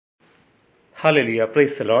Hallelujah,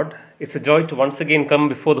 praise the Lord. It's a joy to once again come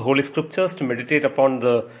before the Holy Scriptures to meditate upon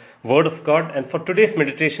the Word of God. And for today's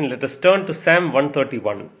meditation, let us turn to Psalm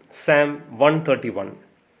 131. Psalm 131.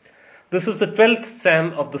 This is the 12th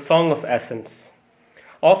Psalm of the Song of Ascents.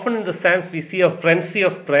 Often in the Psalms, we see a frenzy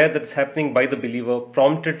of prayer that is happening by the believer,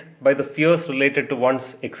 prompted by the fears related to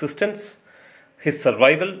one's existence, his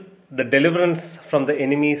survival, the deliverance from the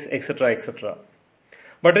enemies, etc., etc.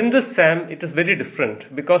 But in this psalm, it is very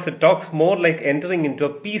different because it talks more like entering into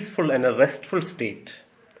a peaceful and a restful state.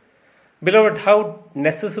 Beloved, how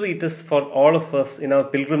necessary it is for all of us in our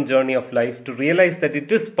pilgrim journey of life to realize that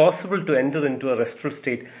it is possible to enter into a restful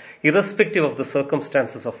state irrespective of the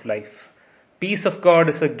circumstances of life. Peace of God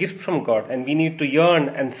is a gift from God, and we need to yearn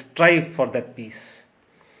and strive for that peace.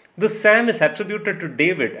 This psalm is attributed to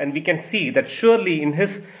David, and we can see that surely in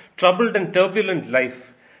his troubled and turbulent life,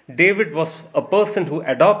 David was a person who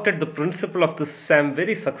adopted the principle of this psalm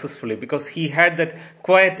very successfully because he had that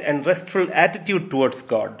quiet and restful attitude towards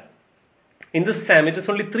God. In this psalm, it is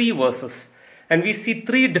only 3 verses, and we see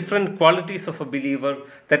 3 different qualities of a believer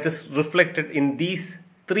that is reflected in these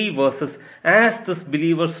 3 verses as this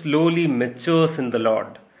believer slowly matures in the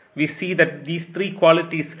Lord. We see that these 3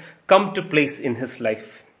 qualities come to place in his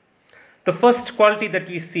life. The first quality that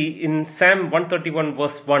we see in Psalm 131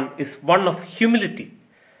 verse 1 is one of humility.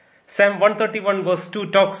 Psalm 131 verse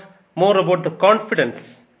 2 talks more about the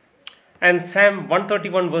confidence, and Psalm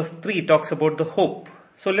 131 verse 3 talks about the hope.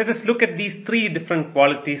 So let us look at these 3 different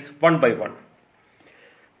qualities one by one.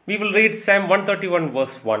 We will read Psalm 131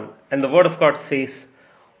 verse 1, and the word of God says,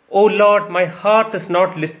 "O Lord, my heart is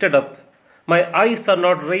not lifted up, my eyes are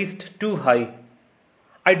not raised too high.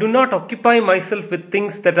 I do not occupy myself with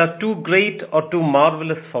things that are too great or too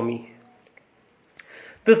marvelous for me."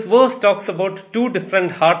 This verse talks about 2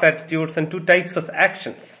 different heart attitudes and 2 types of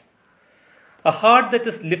actions. A heart that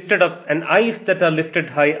is lifted up and eyes that are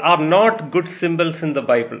lifted high are not good symbols in the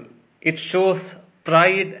Bible. It shows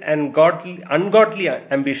pride and ungodly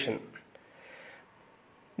ambition.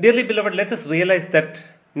 Dearly beloved, let us realize that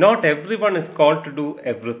not everyone is called to do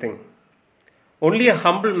everything. Only a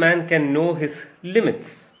humble man can know his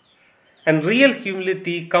limits. And real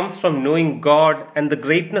humility comes from knowing God and the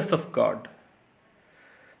greatness of God.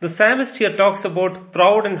 The psalmist here talks about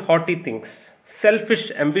proud and haughty things, selfish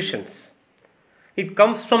ambitions. It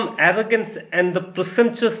comes from arrogance and the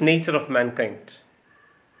presumptuous nature of mankind.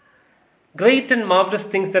 Great and marvelous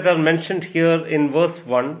things that are mentioned here in verse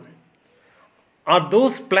 1 are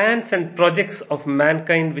those plans and projects of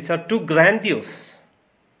mankind which are too grandiose.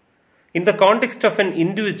 In the context of an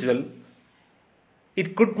individual,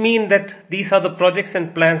 it could mean that these are the projects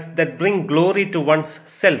and plans that bring glory to one's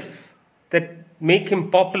self, that make him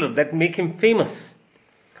popular, that make him famous.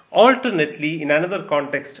 Alternately, in another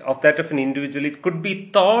context of that of an individual, it could be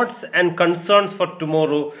thoughts and concerns for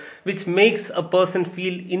tomorrow which makes a person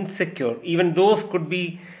feel insecure. Even those could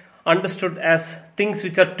be understood as things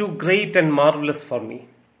which are too great and marvelous for me.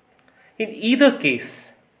 In either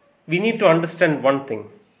case, we need to understand one thing.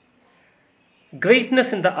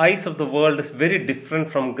 Greatness in the eyes of the world is very different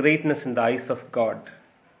from greatness in the eyes of God.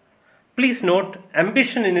 Please note,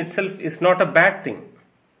 ambition in itself is not a bad thing.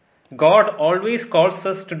 God always calls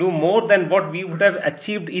us to do more than what we would have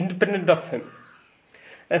achieved independent of Him.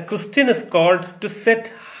 A Christian is called to set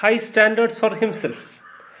high standards for himself.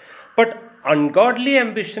 But ungodly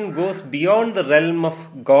ambition goes beyond the realm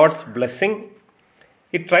of God's blessing.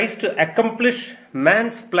 It tries to accomplish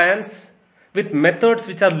man's plans with methods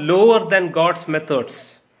which are lower than God's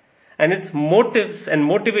methods. And its motives and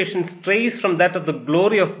motivation strays from that of the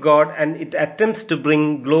glory of God, and it attempts to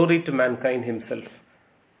bring glory to mankind himself.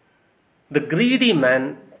 The greedy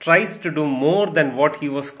man tries to do more than what he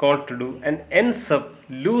was called to do and ends up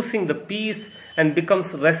losing the peace and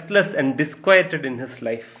becomes restless and disquieted in his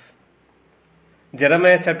life.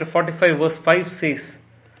 Jeremiah chapter 45 verse 5 says,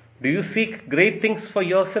 "Do you seek great things for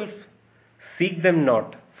yourself? Seek them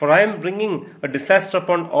not, for I am bringing a disaster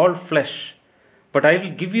upon all flesh. But I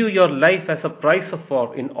will give you your life as a price of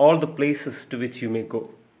war in all the places to which you may go."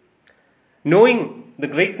 Knowing the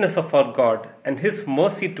greatness of our God and His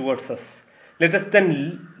mercy towards us, let us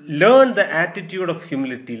then learn the attitude of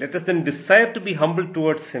humility. Let us then desire to be humble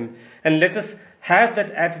towards Him, and let us have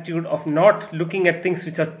that attitude of not looking at things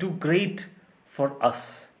which are too great for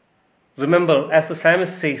us. Remember, as the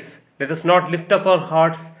psalmist says, let us not lift up our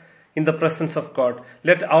hearts in the presence of God.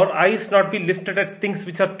 Let our eyes not be lifted at things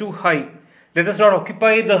which are too high. Let us not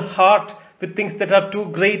occupy the heart with things that are too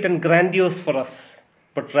great and grandiose for us.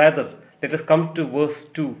 But rather, let us come to verse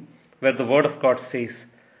 2, where the word of God says,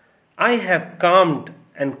 "I have calmed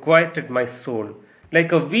and quieted my soul.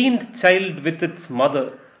 Like a weaned child with its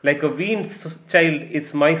mother, Like a weaned child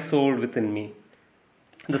is my soul within me.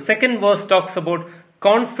 The second verse talks about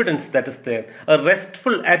confidence that is there, a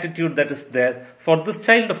restful attitude that is there for this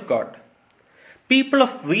child of God. People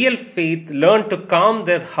of real faith learn to calm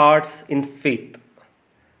their hearts in faith.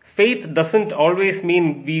 Faith doesn't always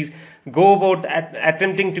mean we go about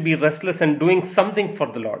attempting to be restless and doing something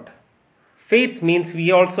for the Lord. Faith means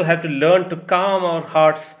we also have to learn to calm our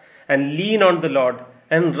hearts and lean on the Lord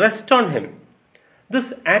and rest on Him.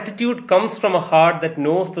 This attitude comes from a heart that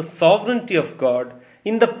knows the sovereignty of God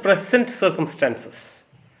in the present circumstances.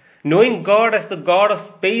 Knowing God as the God of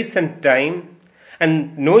space and time,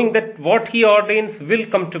 and knowing that what He ordains will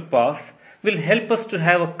come to pass, will help us to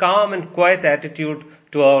have a calm and quiet attitude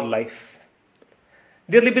to our life.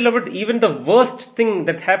 Dearly beloved, even the worst thing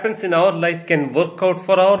that happens in our life can work out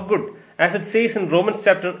for our good. As it says in Romans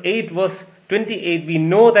chapter 8 verse 28, we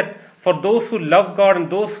know that for those who love God and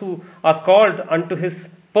those who are called unto His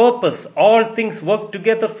purpose, all things work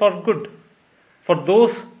together for good. For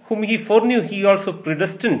those whom He foreknew, He also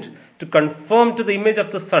predestined to conform to the image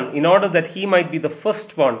of the Son, in order that He might be the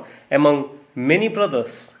firstborn among many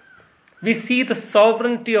brothers. We see the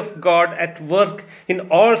sovereignty of God at work in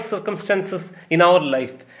all circumstances in our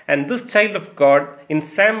life. And this child of God, in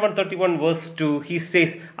Psalm 131 verse 2, he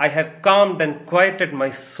says, I have calmed and quieted my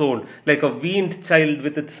soul like a weaned child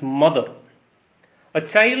with its mother. A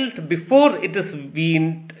child, before it is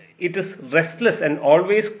weaned, it is restless and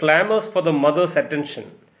always clamors for the mother's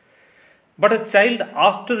attention. But a child,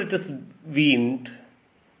 after it is weaned,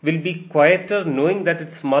 will be quieter, knowing that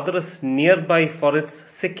its mother is nearby for its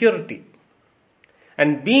security.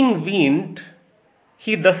 And being weaned,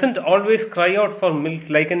 he doesn't always cry out for milk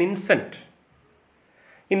like an infant.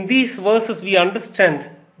 In these verses, we understand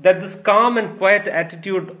that this calm and quiet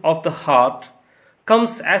attitude of the heart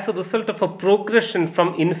comes as a result of a progression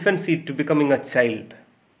from infancy to becoming a child.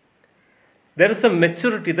 There is a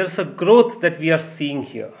maturity, there is a growth that we are seeing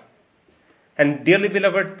here. And dearly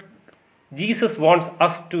beloved, Jesus wants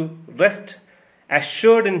us to rest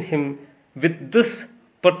assured in Him with this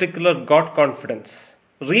particular God confidence.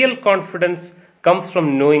 Real confidence comes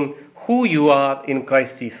from knowing who you are in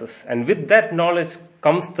Christ Jesus. And with that knowledge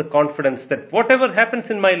comes the confidence that whatever happens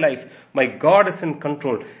in my life, my God is in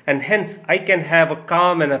control. And hence I can have a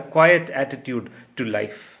calm and a quiet attitude to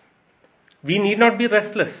life. We need not be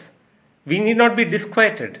restless. We need not be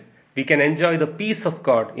disquieted. We can enjoy the peace of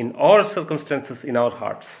God in all circumstances in our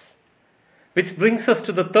hearts. Which brings us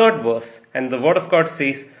to the third verse, and the word of God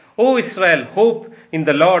says, O Israel, hope in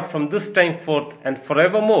the Lord from this time forth and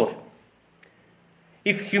forevermore.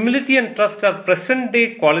 If humility and trust are present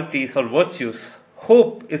day qualities or virtues,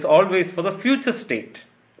 hope is always for the future state.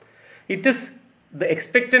 It is the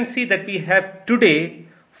expectancy that we have today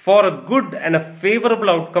for a good and a favorable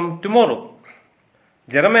outcome tomorrow.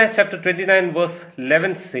 Jeremiah chapter 29 verse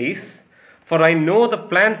 11 says, For I know the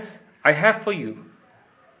plans I have for you.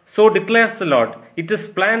 So declares the Lord, it is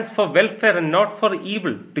plans for welfare and not for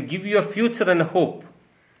evil, to give you a future and a hope.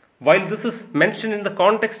 While this is mentioned in the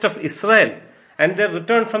context of Israel and their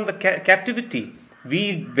return from the captivity,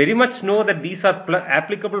 we very much know that these are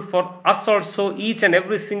applicable for us also. Each and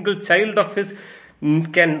every single child of His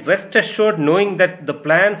can rest assured knowing that the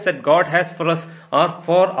plans that God has for us are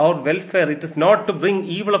for our welfare. It is not to bring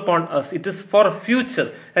evil upon us. It is for a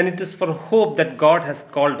future, and it is for a hope that God has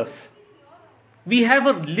called us. We have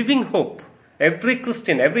a living hope. Every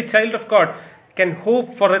Christian, every child of God can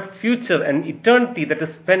hope for a future and eternity that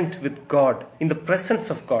is spent with God, in the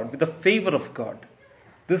presence of God, with the favor of God.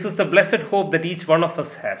 This is the blessed hope that each one of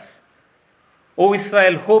us has. O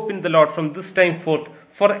Israel, hope in the Lord from this time forth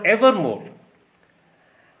forevermore.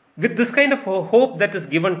 With this kind of hope that is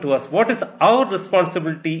given to us, what is our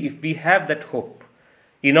responsibility if we have that hope?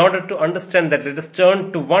 In order to understand that, let us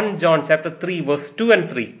turn to 1 John chapter 3 verse 2 and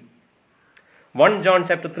 3. 1 John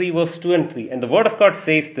chapter 3 verse 2 and 3. And the word of God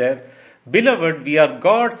says there, Beloved, we are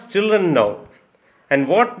God's children now, and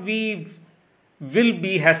what we will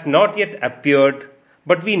be has not yet appeared,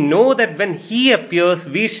 but we know that when He appears,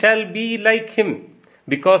 we shall be like Him,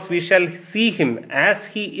 because we shall see Him as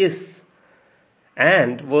He is.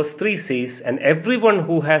 And verse 3 says, And everyone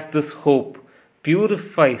who has this hope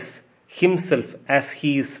purifies himself as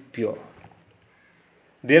he is pure.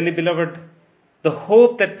 Dearly beloved, the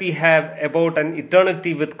hope that we have about an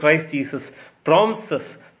eternity with Christ Jesus promotes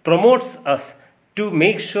us to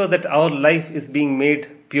make sure that our life is being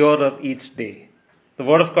made purer each day. The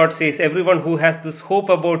Word of God says everyone who has this hope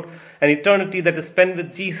about an eternity that is spent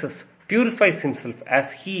with Jesus purifies himself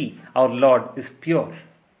as He, our Lord, is pure.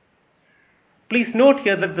 Please note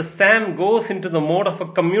here that the psalm goes into the mode of a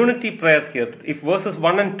community prayer here. If verses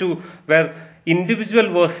 1 and 2 were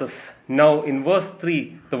individual verses. Now in verse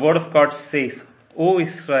 3, the word of God says, O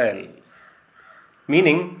Israel,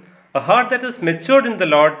 meaning a heart that is matured in the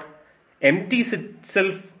Lord empties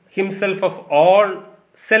himself of all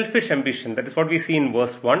selfish ambition. That is what we see in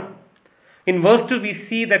verse 1. In verse 2, we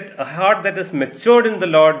see that a heart that is matured in the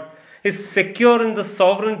Lord is secure in the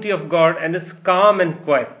sovereignty of God and is calm and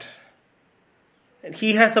quiet. And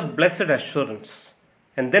he has a blessed assurance.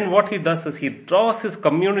 And then what he does is he draws his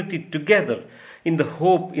community together in the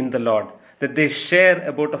hope in the Lord, that they share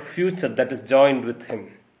about a future that is joined with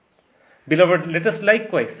him. Beloved, let us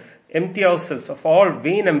likewise empty ourselves of all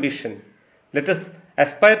vain ambition. Let us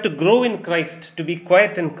aspire to grow in Christ, to be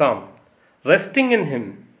quiet and calm, resting in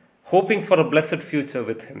him, hoping for a blessed future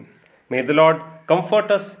with him. May the Lord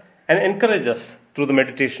comfort us and encourage us through the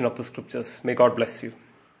meditation of the scriptures. May God bless you.